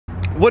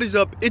What is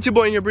up? It's your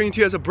boy, and you're bringing to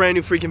you guys a brand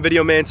new freaking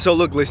video, man. So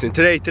look, listen,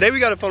 today we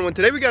got a fun one.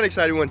 Today we got an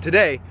exciting one.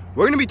 Today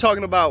we're gonna be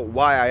talking about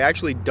why I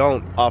actually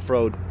don't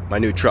off-road my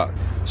new truck.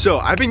 So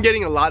I've been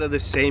getting a lot of the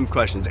same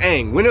questions.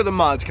 Aang, when are the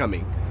mods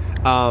coming?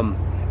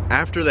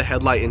 After the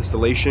headlight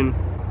installation,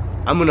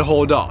 I'm gonna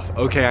hold off.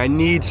 Okay, I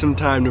need some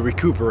time to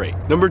recuperate.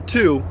 Number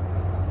two,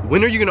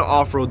 when are you gonna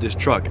off-road this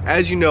truck?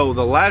 As you know,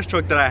 the last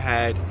truck that I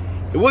had,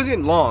 it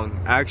wasn't long,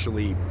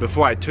 actually,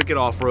 before I took it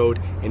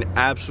off-road and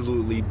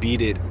absolutely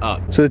beat it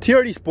up. So the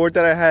TRD Sport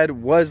that I had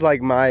was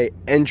like my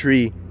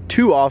entry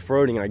to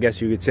off-roading, I guess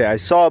you could say. I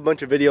saw a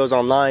bunch of videos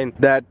online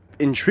that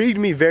intrigued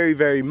me very,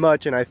 very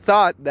much, and I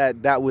thought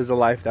that that was the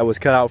life that was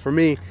cut out for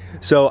me.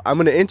 So I'm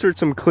gonna insert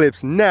some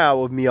clips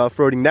now of me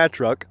off-roading that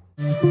truck.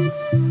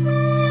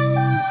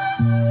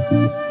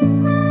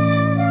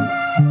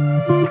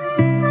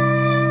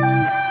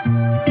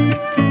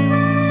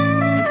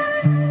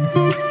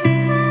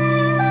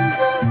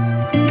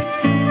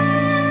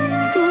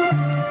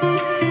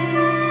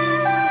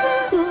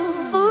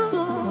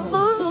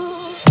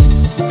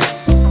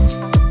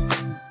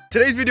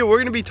 Today's video, we're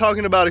gonna be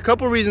talking about a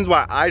couple reasons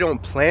why I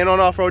don't plan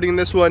on off-roading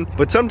this one,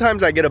 but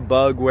sometimes I get a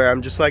bug where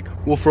I'm just like,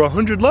 well, for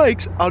 100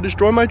 likes, I'll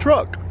destroy my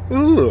truck.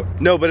 Ooh.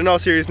 No, but in all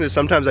seriousness,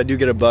 sometimes I do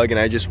get a bug and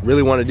I just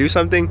really wanna do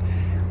something.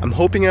 I'm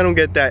hoping I don't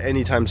get that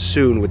anytime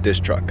soon with this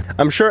truck.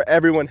 I'm sure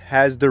everyone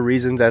has their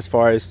reasons as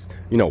far as,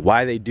 you know,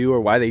 why they do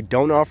or why they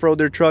don't off-road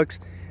their trucks.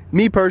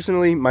 Me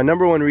personally, my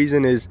number one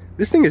reason is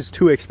this thing is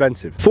too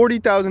expensive.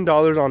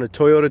 $40,000 on a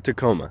Toyota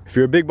Tacoma. If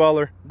you're a big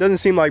baller, it doesn't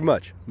seem like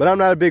much, but I'm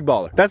not a big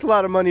baller. That's a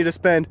lot of money to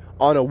spend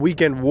on a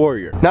weekend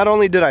warrior. Not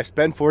only did I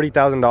spend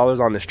 $40,000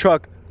 on this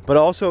truck, but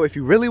also if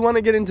you really want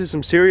to get into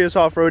some serious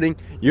off-roading,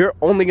 you're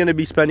only going to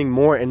be spending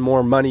more and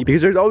more money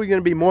because there's always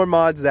going to be more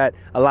mods that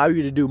allow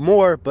you to do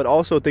more, but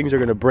also things are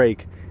going to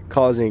break,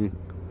 causing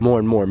more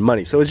and more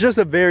money. So it's just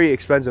a very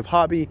expensive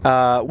hobby,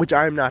 which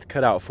I'm not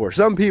cut out for.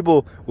 Some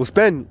people will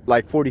spend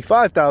like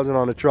 $45,000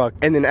 on a truck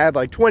and then add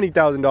like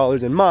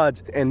 $20,000 in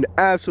mods and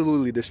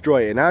absolutely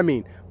destroy it. And I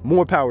mean,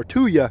 more power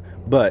to you,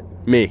 but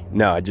me,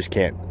 no, I just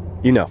can't.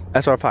 You know,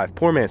 SR5,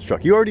 poor man's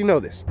truck. You already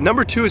know this.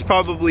 Number two is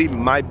probably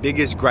my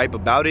biggest gripe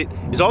about it,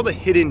 is all the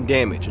hidden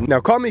damage. Now,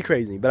 call me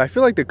crazy, but I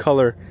feel like the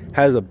color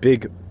has a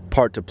big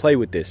part to play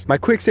with this. My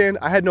quicksand,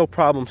 I had no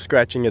problem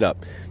scratching it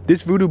up.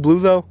 This Voodoo Blue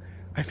though,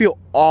 I feel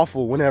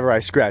awful whenever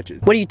I scratch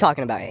it. What are you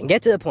talking about, Aang?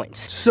 Get to the point.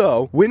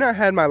 So, when I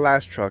had my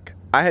last truck,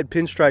 I had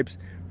pinstripes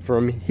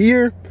from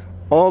here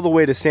all the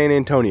way to San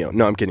Antonio.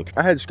 No, I'm kidding.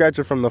 I had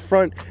scratches from the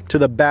front to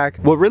the back.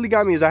 What really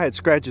got me is I had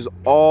scratches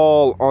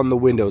all on the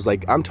windows.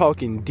 Like, I'm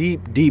talking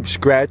deep, deep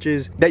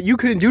scratches that you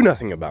couldn't do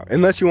nothing about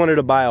unless you wanted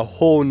to buy a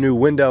whole new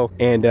window.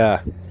 And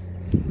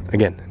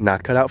again,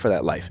 not cut out for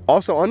that life.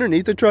 Also,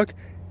 underneath the truck,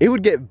 it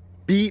would get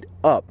beat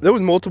up. There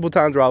was multiple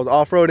times where I was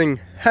off-roading,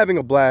 having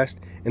a blast,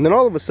 and then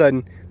all of a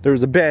sudden, there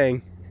was a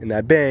bang, and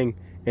that bang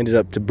ended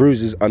up to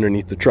bruises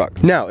underneath the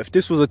truck. Now, if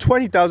this was a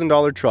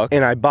 $20,000 truck,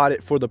 and I bought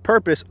it for the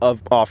purpose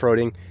of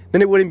off-roading,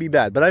 then it wouldn't be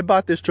bad. But I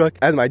bought this truck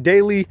as my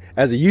daily,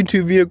 as a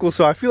YouTube vehicle,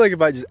 so I feel like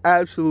if I just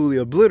absolutely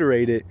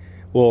obliterate it,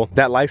 well,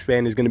 that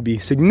lifespan is gonna be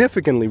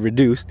significantly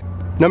reduced.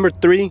 Number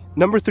three,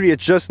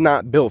 it's just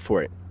not built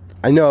for it.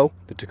 I know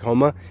the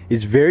Tacoma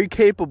is very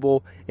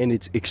capable, and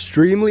it's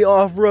extremely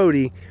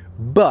off-roady,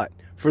 but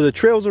for the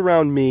trails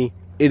around me,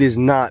 it is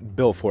not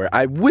built for it.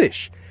 I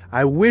wish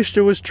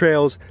there was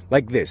trails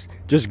like this.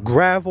 Just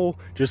gravel,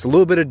 just a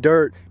little bit of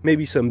dirt,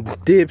 maybe some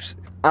dips.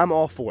 I'm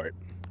all for it.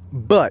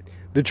 But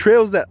the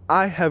trails that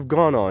I have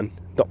gone on,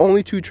 the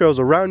only two trails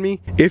around me,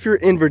 if you're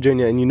in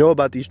Virginia and you know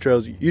about these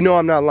trails, you know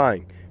I'm not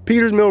lying.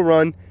 Peters Mill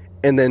Run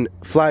and then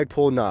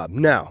Flagpole Knob.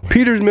 Now,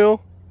 Peters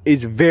Mill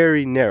is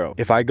very narrow.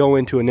 If I go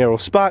into a narrow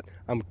spot,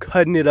 I'm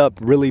cutting it up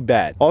really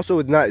bad. Also,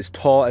 it's not as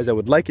tall as I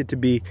would like it to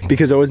be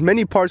because there was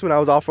many parts when I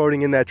was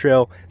off-roading in that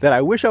trail that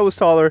I wish I was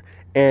taller,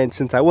 and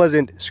since I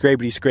wasn't,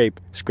 scrapety scrape,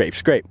 scrape,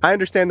 scrape. I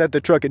understand that the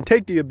truck can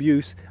take the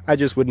abuse, I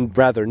just would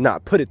rather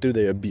not put it through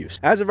the abuse.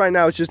 As of right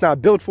now, it's just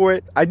not built for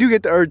it. I do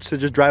get the urge to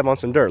just drive on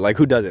some dirt, like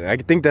who doesn't? I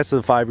think that's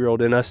the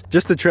 5-year-old in us.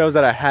 Just the trails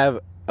that I have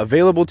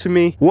available to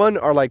me, one,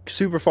 are like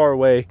super far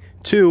away,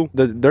 two,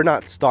 they're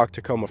not stock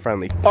Tacoma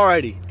friendly.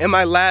 Alrighty, and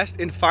my last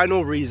and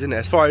final reason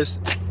as far as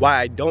why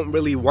I don't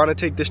really want to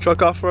take this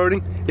truck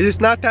off-roading is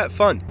it's not that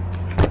fun.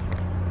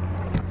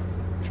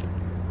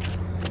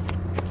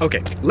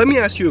 Okay, let me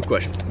ask you a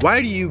question.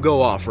 Why do you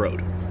go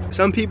off-road?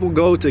 Some people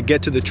go to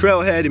get to the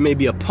trailhead, it may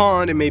be a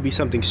pond, it may be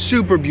something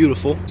super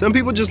beautiful. Some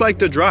people just like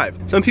to drive.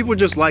 Some people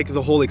just like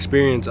the whole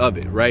experience of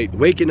it, right?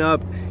 Waking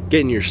up,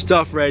 getting your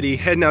stuff ready,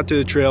 heading out to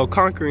the trail,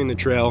 conquering the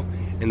trail,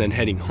 and then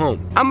heading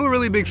home. I'm a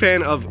really big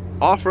fan of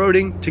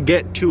off-roading to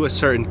get to a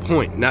certain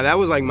point. Now that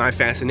was like my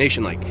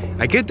fascination. Like,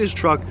 I get this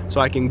truck so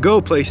I can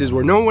go places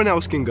where no one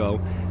else can go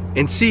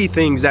and see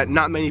things that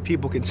not many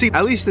people can see.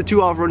 At least the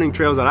two off-roading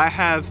trails that I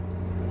have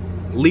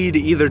lead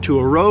either to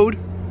a road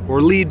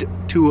or lead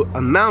to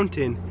a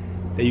mountain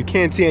that you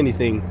can't see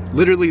anything.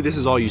 Literally, this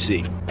is all you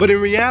see. But in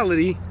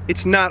reality,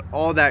 it's not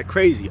all that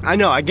crazy. I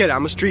know, I get it,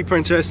 I'm a street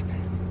princess.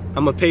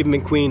 I'm a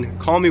pavement queen,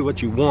 call me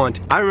what you want.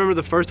 I remember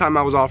the first time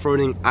I was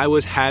off-roading, I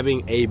was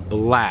having a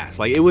blast.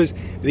 Like, it was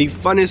the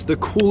funnest, the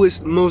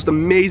coolest, most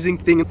amazing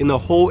thing in the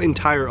whole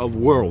entire of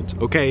world,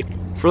 okay?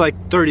 For like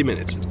 30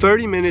 minutes.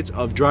 30 minutes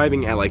of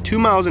driving at like 2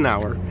 miles an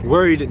hour,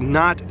 worried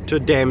not to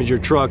damage your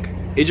truck.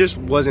 It just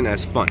wasn't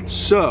as fun.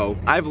 So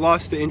I've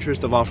lost the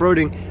interest of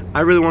off-roading.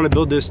 I really want to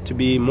build this to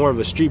be more of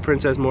a street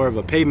princess, more of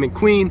a pavement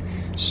queen.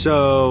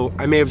 So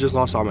I may have just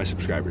lost all my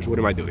subscribers. What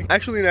am I doing?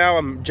 Actually, now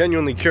I'm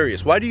genuinely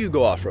curious. Why do you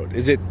go off-road?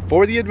 Is it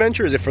for the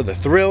adventure? Is it for the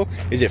thrill?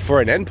 Is it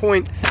for an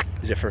endpoint?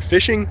 Is it for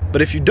fishing?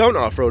 But if you don't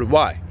off-road,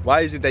 why?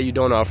 Why is it that you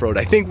don't off-road?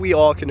 I think we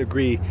all can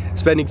agree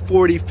spending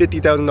 $40,000,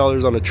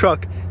 $50,000 on a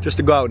truck just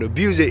to go out and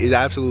abuse it is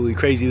absolutely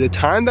crazy. The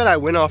time that I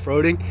went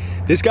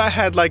off-roading, this guy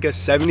had like a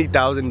 $70,000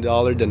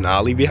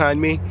 Denali behind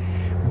me.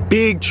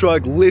 Big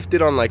truck,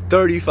 lifted on like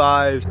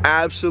 35,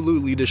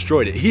 absolutely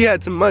destroyed it. He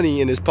had some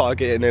money in his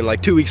pocket and then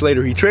like 2 weeks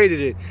later he traded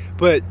it,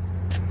 but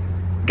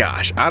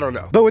gosh, I don't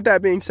know. But with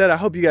that being said, I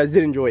hope you guys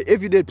did enjoy.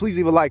 If you did, please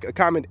leave a like, a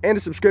comment, and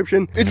a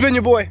subscription. It's been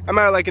your boy. I'm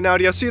out like an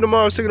Audi. I'll see you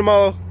tomorrow. See you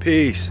tomorrow.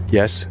 Peace.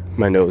 Yes,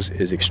 my nose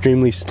is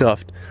extremely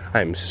stuffed.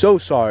 I'm so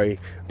sorry,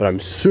 but I'm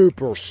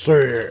super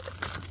sick.